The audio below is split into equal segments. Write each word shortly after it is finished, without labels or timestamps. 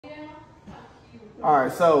All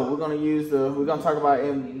right, so we're gonna talk about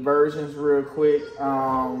inversions real quick.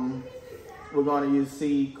 We're gonna use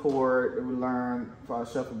C chord that we learned for our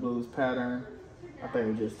shuffle blues pattern. I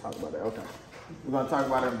think we just talked about that. Okay. We're gonna talk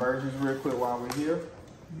about inversions real quick while we're here.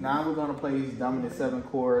 Now we're gonna play these dominant 7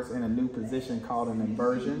 chords in a new position called an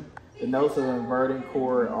inversion. The notes of an inverting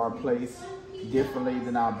chord are placed differently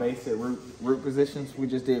than our basic root positions. We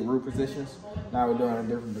just did root positions. Now we're doing a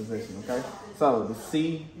different position, okay? So the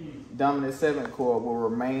C dominant 7 chord will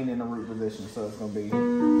remain in the root position. So it's gonna be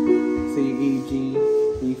C, E, G,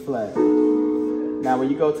 B flat. Now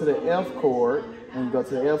when you go to the F chord, and you go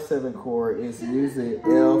to the F7 chord, it's usually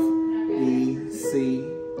F, E, C,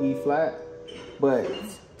 E flat. But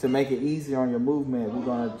to make it easier on your movement, we're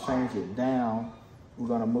gonna change it down. We're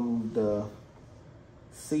gonna move the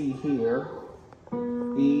C here,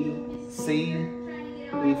 E, C,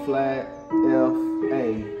 E flat, F,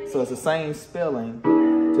 A. So it's the same spelling,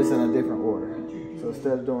 just in a different order. So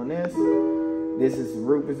instead of doing this, this is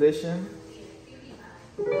root position.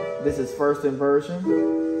 This is first inversion,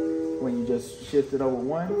 when you just shift it over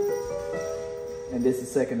 1. And this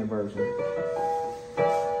is second inversion.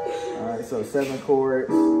 All right, so 7 chords.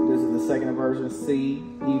 This is the second inversion, C,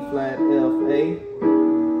 E flat, F, A.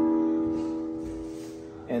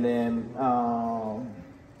 And then,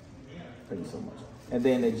 thank you so much. And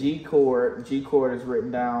then the G chord is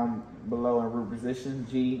written down below in root position.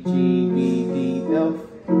 G, B, D, F,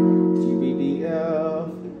 G, B, D, F.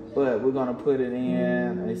 But we're gonna put it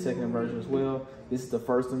in a second inversion as well. This is the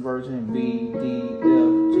first inversion, B, D,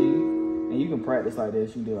 F, G. And you can practice like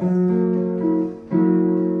this, you can do it.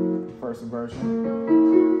 First inversion,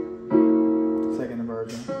 second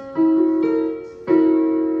inversion,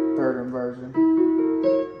 third inversion.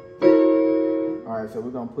 All right, so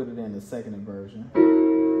we're gonna put it in the second inversion.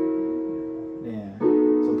 Then,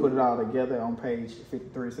 so put it all together on page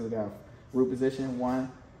 53. So we got root position, 1,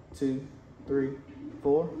 2, 3,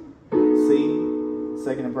 4. C,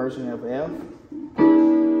 second inversion of F,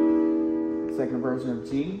 second inversion of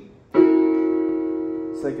G,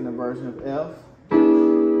 second inversion of F,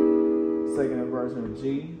 second inversion of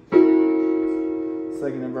G,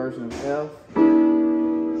 second inversion of F,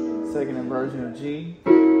 second inversion of G,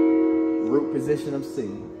 root position of C.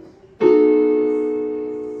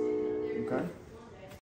 Okay?